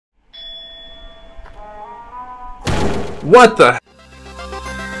What the?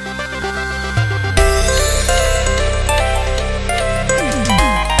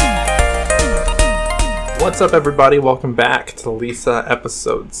 What's up, everybody? Welcome back to Lisa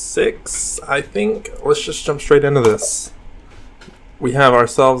episode 6, I think. Let's just jump straight into this. We have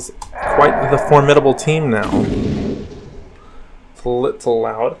ourselves quite the formidable team now. It's a little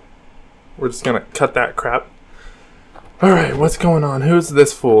loud. We're just gonna cut that crap. Alright, what's going on? Who's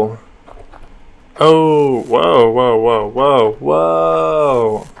this fool? Oh, whoa, whoa, whoa, whoa,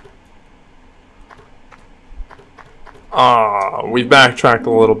 whoa. Ah, we backtracked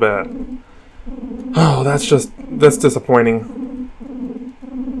a little bit. Oh, that's disappointing.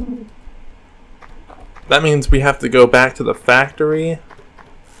 That means we have to go back to the factory,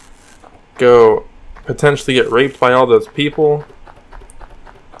 go potentially get raped by all those people.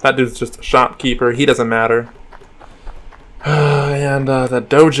 That dude's just a shopkeeper, he doesn't matter. And the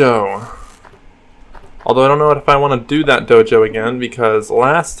dojo. Although I don't know if I want to do that dojo again, because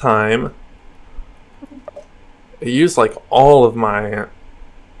last time it used like all of my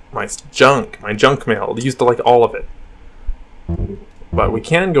junk mail. It used to like all of it. But we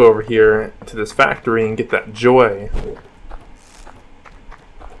can go over here to this factory and get that joy.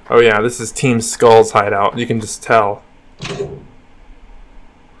 Oh yeah, this is Team Skull's hideout. You can just tell.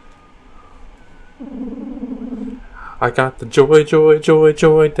 I got the joy, joy, joy,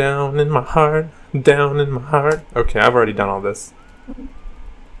 joy down in my heart. Down in my heart. Okay, I've already done all this.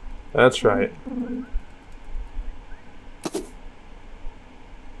 That's right.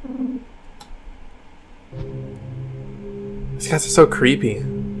 These guys are so creepy.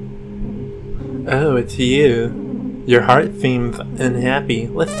 Oh, it's you. Your heart seems unhappy.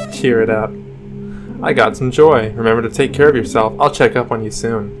 Let's cheer it up. I got some joy. Remember to take care of yourself. I'll check up on you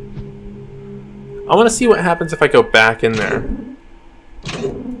soon. I want to see what happens if I go back in there.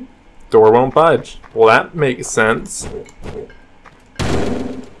 Door won't budge. Well, that makes sense.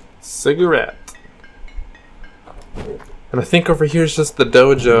 Cigarette. And I think over here is just the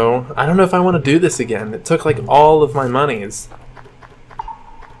dojo. I don't know if I want to do this again. It took like all of my monies.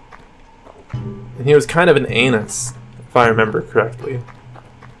 And he was kind of an anus, if I remember correctly.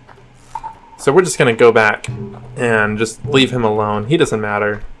 So we're just going to go back and just leave him alone. He doesn't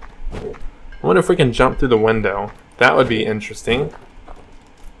matter. I wonder if we can jump through the window. That would be interesting.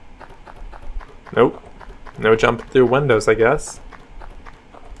 Nope. No jump through windows, I guess.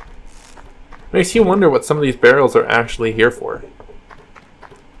 Makes you wonder what some of these barrels are actually here for.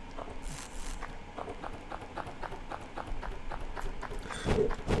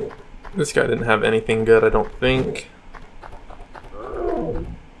 This guy didn't have anything good, I don't think.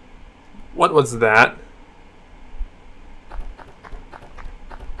 What was that?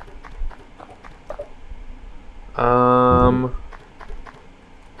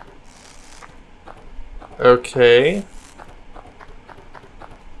 Okay.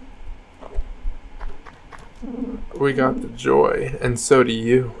 We got the joy, and so do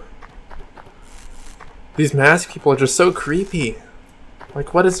you. These masked people are just so creepy.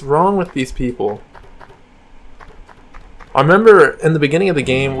 Like, what is wrong with these people? I remember in the beginning of the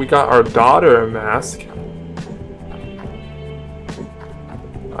game, we got our daughter a mask.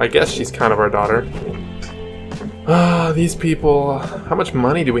 I guess she's kind of our daughter. Ah, these people. How much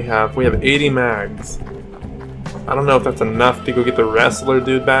money do we have? We have 80 mags. I don't know if that's enough to go get the wrestler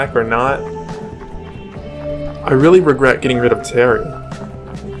dude back or not. I really regret getting rid of Terry.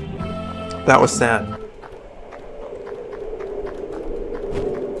 That was sad.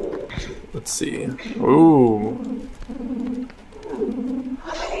 Let's see. Ooh.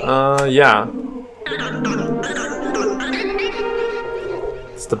 Yeah.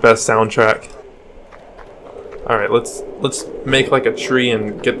 It's the best soundtrack. Alright, let's make like a tree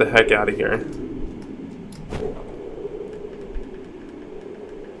and get the heck out of here.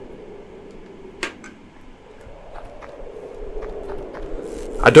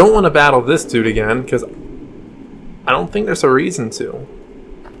 I don't want to battle this dude again, because I don't think there's a reason to.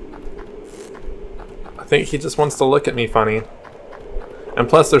 I think he just wants to look at me funny. And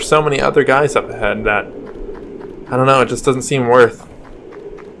plus there's so many other guys up ahead that, I don't know, it just doesn't seem worth.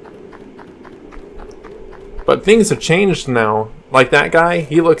 But things have changed now. Like that guy,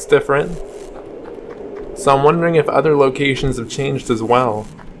 he looks different. So I'm wondering if other locations have changed as well.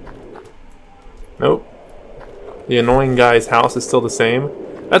 Nope. The annoying guy's house is still the same.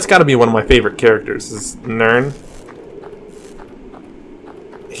 That's got to be one of my favorite characters, is Nern.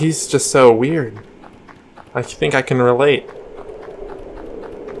 He's just so weird. I think I can relate.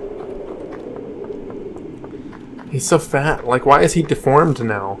 He's so fat. Like, why is he deformed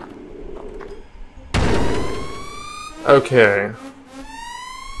now? Okay.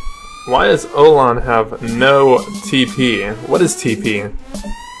 Why does Olan have no TP? What is TP?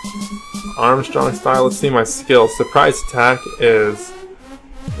 Armstrong style. Let's see my skill. Surprise attack is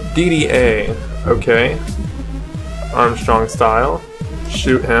DDA. Okay. Armstrong style.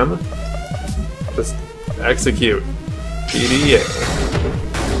 Shoot him. Just execute. DDA.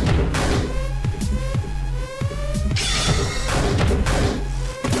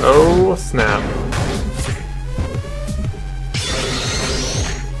 Oh, snap.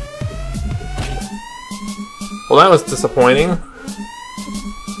 Well, that was disappointing.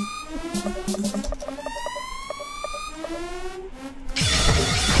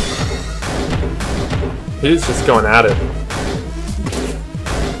 He's just going at it.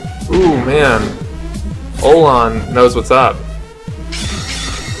 Ooh, man. Olan knows what's up.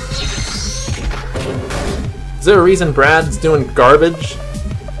 Is there a reason Brad's doing garbage?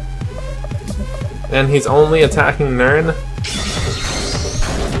 And he's only attacking Nern?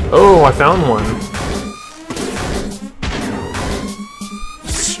 Oh, I found one.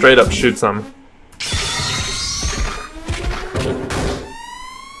 Straight up shoots him.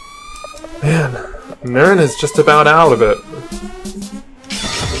 Man, Nern is just about out of it.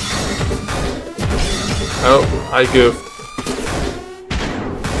 Oh, I goofed.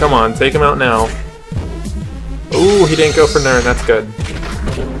 Come on, take him out now. Ooh, he didn't go for Nern, that's good.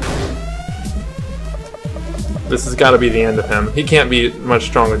 This has got to be the end of him. He can't be much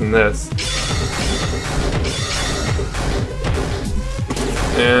stronger than this.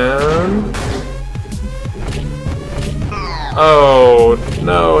 And... oh,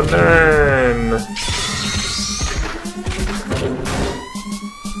 no, Nern!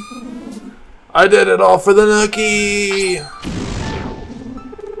 I did it all for the nookie!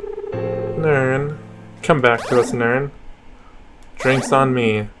 Nern. Come back to us, Nern. Drinks on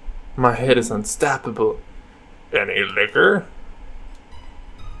me. My head is unstoppable. Any liquor?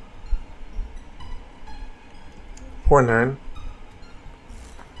 Poor Nern.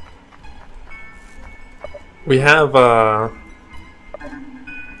 We have,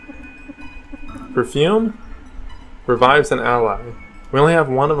 perfume? Revives an ally. We only have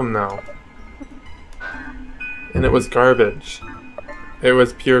one of them now. And it was garbage. It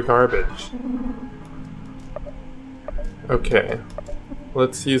was pure garbage. Okay.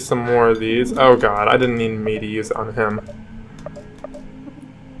 Let's use some more of these. Oh god, I didn't need me to use it on him.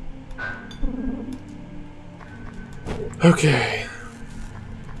 Okay.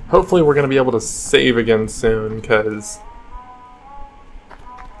 Hopefully we're going to be able to save again soon, because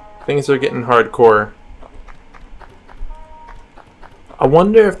things are getting hardcore. I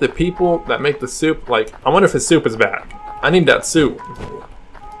wonder if the people that make the soup, like, I wonder if his soup is back. I need that soup.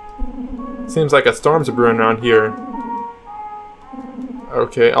 Seems like a storm's brewing around here.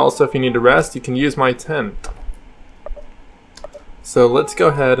 Okay, also if you need to rest, you can use my tent. So let's go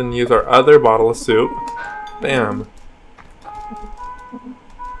ahead and use our other bottle of soup. Bam.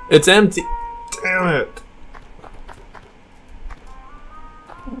 It's empty! Damn it!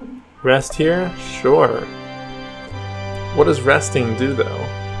 Rest here? Sure. What does resting do, though?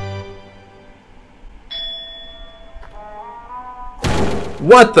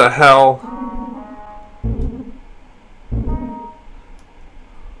 What the hell?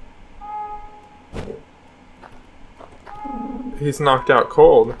 He's knocked out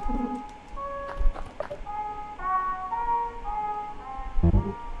cold.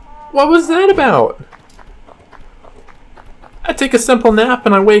 What was that about? I take a simple nap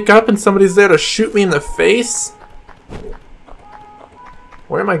and I wake up and somebody's there to shoot me in the face?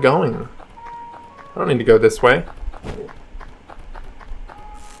 Where am I going? I don't need to go this way. I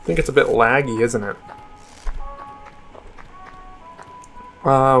think it's a bit laggy, isn't it?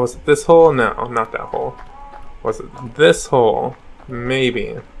 Was it this hole? No, not that hole. Was it this hole?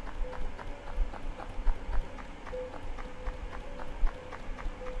 Maybe.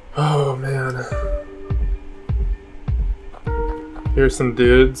 Oh man. Here's some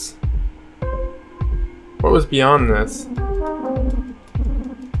dudes. What was beyond this?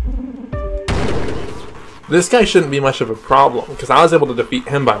 This guy shouldn't be much of a problem, because I was able to defeat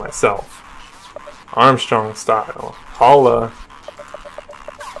him by myself. Armstrong style. Holla.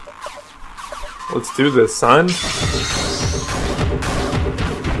 Let's do this, son.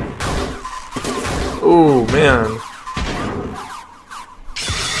 Ooh, man.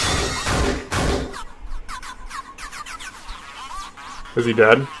 Is he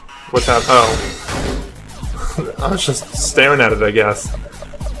dead? What's that? Oh. I was just staring at it, I guess.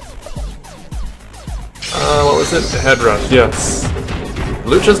 What was it? Head rush, yes.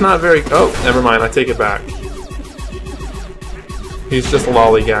 Lucha's not very... oh, never mind, I take it back. He's just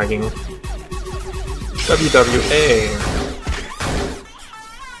lollygagging. WWA.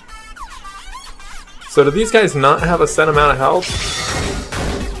 So do these guys not have a set amount of health?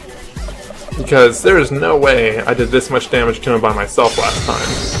 Because there is no way I did this much damage to him by myself last time.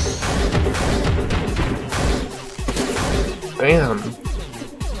 Damn.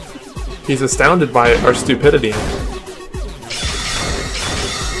 He's astounded by our stupidity.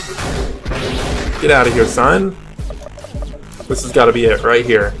 Get out of here, son. This has got to be it right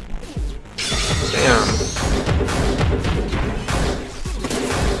here. Damn.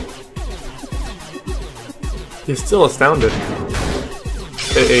 He's still astounded.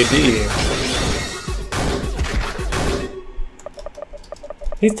 AAD.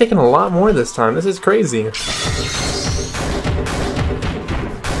 He's taking a lot more this time. This is crazy.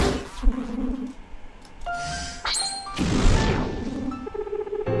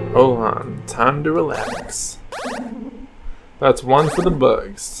 Hold on. Time to relax. That's one for the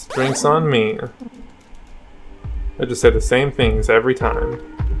bugs. Drinks on me. I just say the same things every time.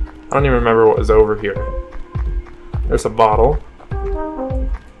 I don't even remember what was over here. There's a bottle.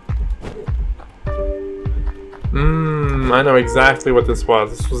 I know exactly what this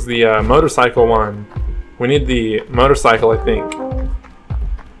was. This was the motorcycle one. We need the motorcycle, I think.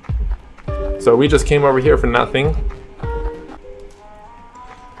 So we just came over here for nothing.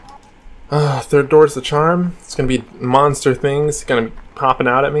 Third door's the charm. It's gonna be monster things gonna be popping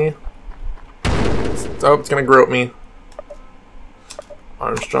out at me. Oh, it's gonna grope me.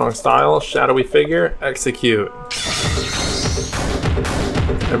 Armstrong style, shadowy figure, execute.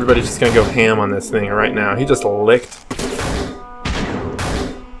 Everybody's just gonna go ham on this thing right now. He just licked.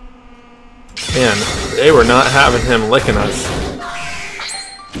 Man, they were not having him licking us.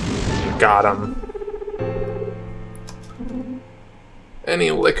 Got him.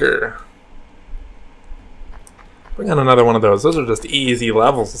 Any liquor. Bring on another one of those. Those are just easy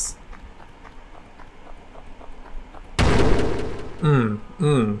levels.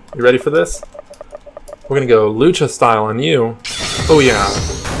 You ready for this? We're gonna go lucha style on you. Oh yeah.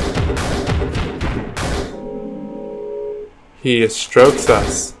 He strokes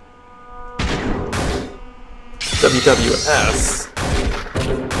us. WWS.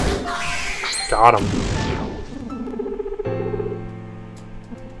 Got him.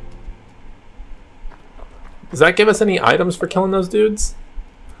 Does that give us any items for killing those dudes?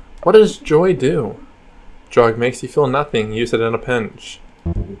 What does joy do? Drug makes you feel nothing. Use it in a pinch.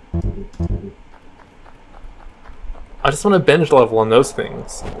 I just want to binge level on those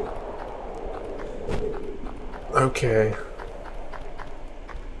things. Okay.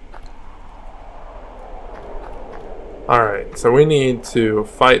 Alright, so we need to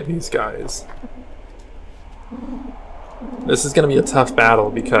fight these guys. This is going to be a tough battle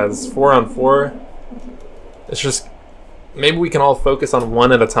because 4-on-4, it's just... Maybe we can all focus on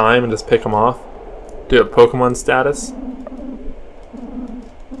one at a time and just pick them off. Do a Pokemon status.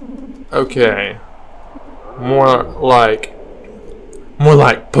 Okay. More like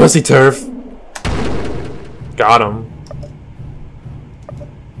pussy turf. Got him.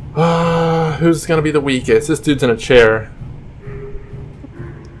 Who's gonna be the weakest? This dude's in a chair.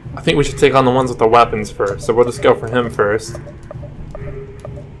 I think we should take on the ones with the weapons first, so we'll just go for him first.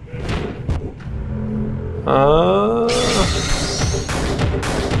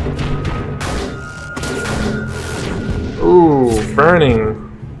 Ooh, burning.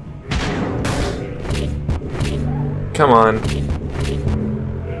 Come on.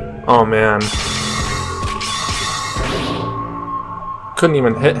 Oh man. Couldn't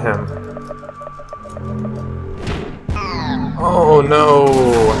even hit him. Oh no.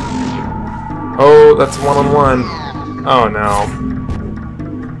 Oh, that's one-on-one. Oh no.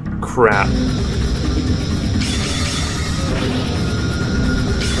 Crap.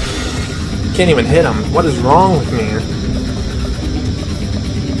 Can't even hit him. What is wrong with me?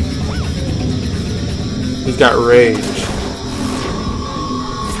 He's got rage.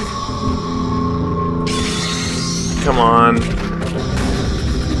 Come on.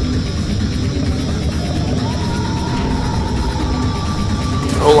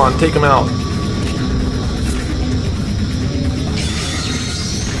 Hold on, take him out.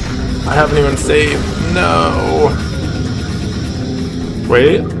 I haven't even saved. No.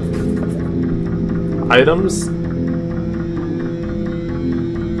 Wait. Items.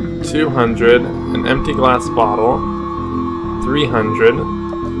 200. An empty glass bottle. 300.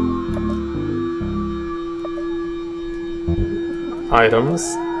 Items.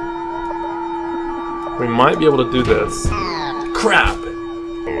 We might be able to do this. Crap!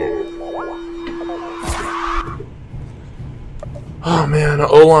 Oh man,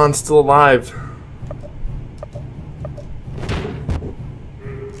 Olan's still alive.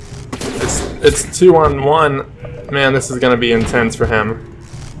 It's 2-on-1. Man, this is gonna be intense for him.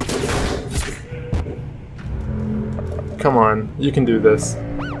 Come on, you can do this.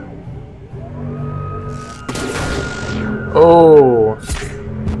 Oh!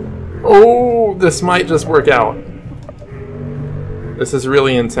 Oh, this might just work out. This is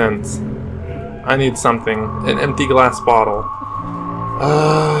really intense. I need something. An empty glass bottle.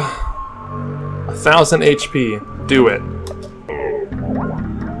 1,000 HP. Do it.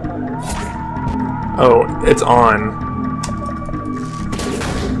 Oh, it's on.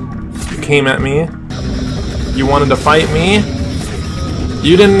 You came at me. You wanted to fight me.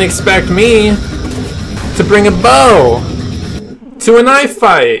 You didn't expect me to bring a bow to a knife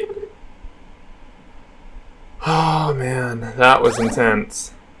fight. Oh man, that was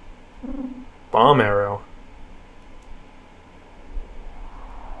intense. Bomb arrow.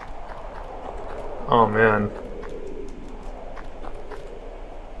 Oh man.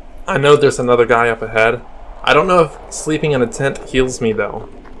 I know there's another guy up ahead. I don't know if sleeping in a tent heals me though.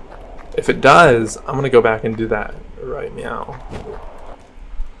 If it does, I'm gonna go back and do that right now.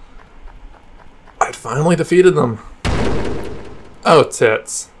 I finally defeated them. Oh,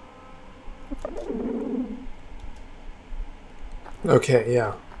 tits. Okay,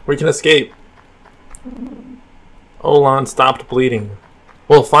 yeah. We can escape. Olan stopped bleeding.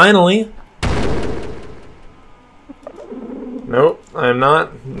 Well, finally! Nope, I'm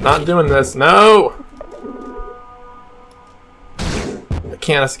not doing this. No! I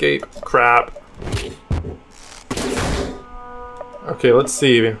can't escape. Crap. Okay, let's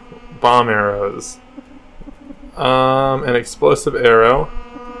see. Bomb arrows. An explosive arrow.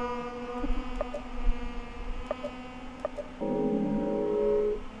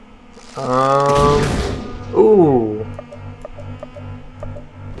 Ooh.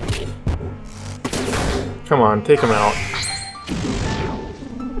 Come on, take him out.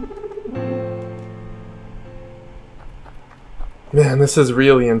 Man, this is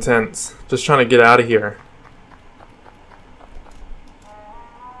really intense. Just trying to get out of here.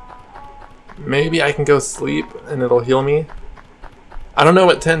 Maybe I can go sleep and it'll heal me. I don't know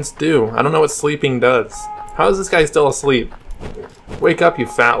what tents do. I don't know what sleeping does. How is this guy still asleep? Wake up, you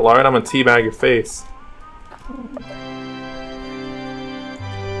fat lard. I'm gonna teabag your face.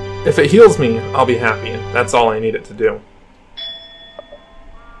 If it heals me, I'll be happy. That's all I need it to do.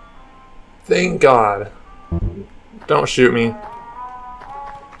 Thank God. Don't shoot me.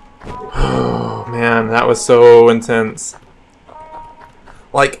 Oh man, that was so intense.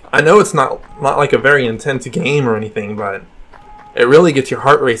 Like, I know it's not like a very intense game or anything, but it really gets your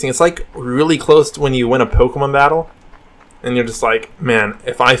heart racing. It's like really close to when you win a Pokemon battle, and you're just like, man,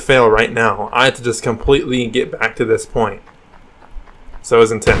 if I fail right now, I have to just completely get back to this point. So it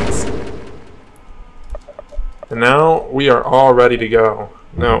was intense. And now we are all ready to go.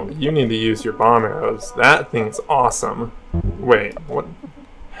 No, you need to use your bomb arrows. That thing's awesome. Wait, what?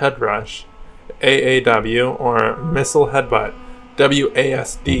 Head rush. AAW or missile headbutt.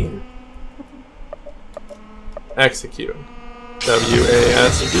 WASD. Execute.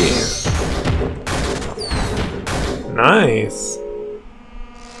 WASD. Nice.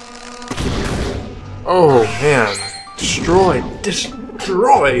 Oh man. Destroyed.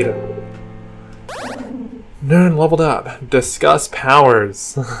 Destroyed. Nern leveled up. Discuss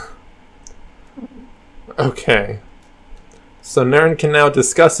powers. Okay. So Nern can now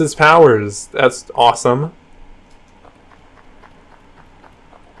discuss his powers. That's awesome.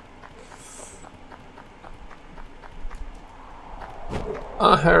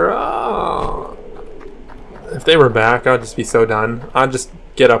 Hurrah! If they were back, I'd just be so done. I'd just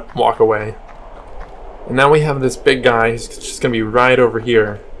get up, walk away. And now we have this big guy who's just gonna be right over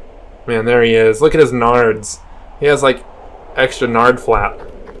here. Man, there he is. Look at his nards. He has like extra nard flap.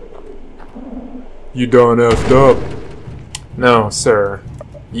 You done effed up. No, sir.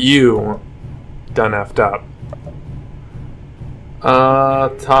 You done effed up.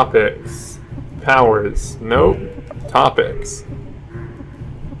 Topics. Powers. Nope. Topics.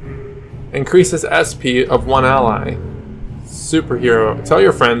 Increases SP of one ally. Superhero. Tell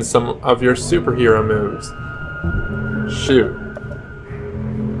your friends some of your superhero moves. Shoot.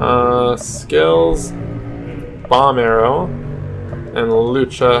 Skills. Bomb arrow. And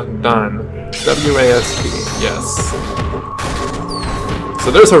lucha done. WASD. Yes.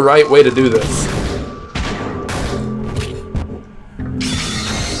 So there's a right way to do this.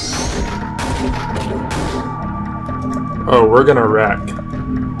 Oh, we're gonna wreck.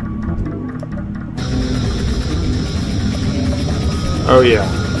 Oh yeah.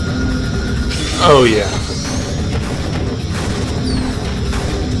 Oh yeah.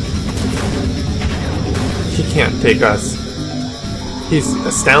 He can't take us. He's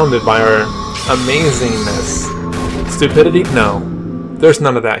astounded by our amazingness. Stupidity? No. There's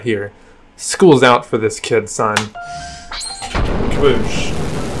none of that here. School's out for this kid, son. Kaboosh.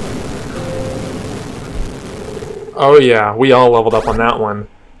 Oh yeah, we all leveled up on that one.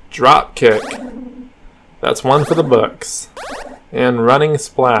 Drop kick. That's one for the books. And running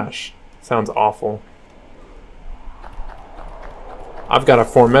splash. Sounds awful. I've got a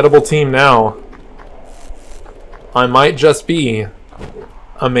formidable team now. I might just be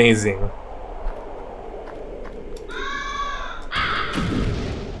amazing.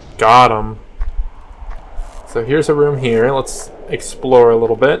 Got him. So here's a room here. Let's explore a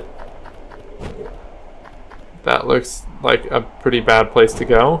little bit. That looks like a pretty bad place to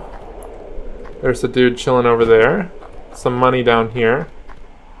go. There's a dude chilling over there. Some money down here.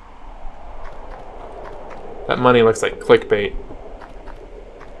 That money looks like clickbait.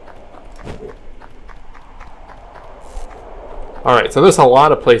 Alright, so there's a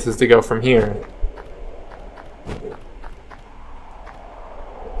lot of places to go from here.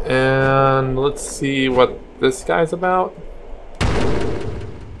 And let's see what this guy's about.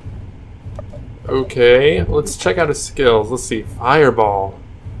 Okay, let's check out his skills. Let's see. Fireball.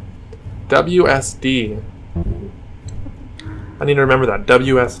 WSD. I need to remember that.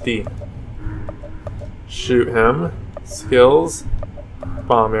 WSD. Shoot him. Skills.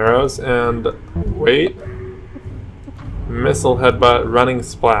 Bomb arrows. And wait. Missile headbutt. Running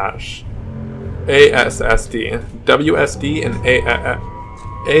splash. ASSD. WSD and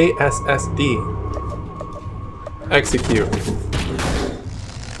ASSD. Execute.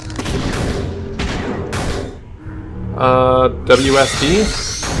 WSD.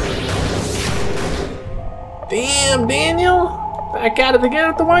 Damn, Daniel! Back at it again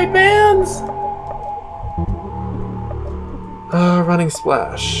with the white vans! Running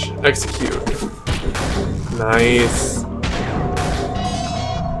splash. Execute. Nice.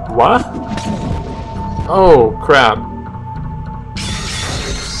 What? Oh, crap.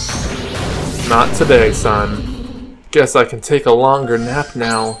 Not today, son. Guess I can take a longer nap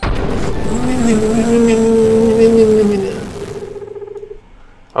now.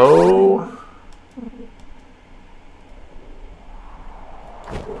 Oh.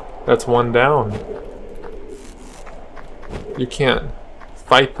 That's one down. You can't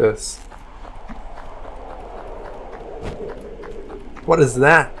fight this. What is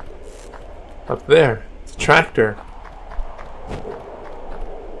that? Up there. It's a tractor.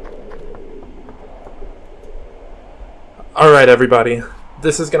 Alright, everybody.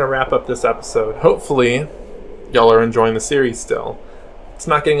 This is going to wrap up this episode. Hopefully, y'all are enjoying the series still. It's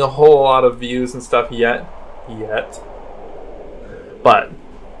not getting a whole lot of views and stuff yet. But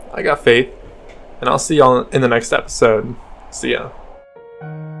I got faith. And I'll see y'all in the next episode. See ya.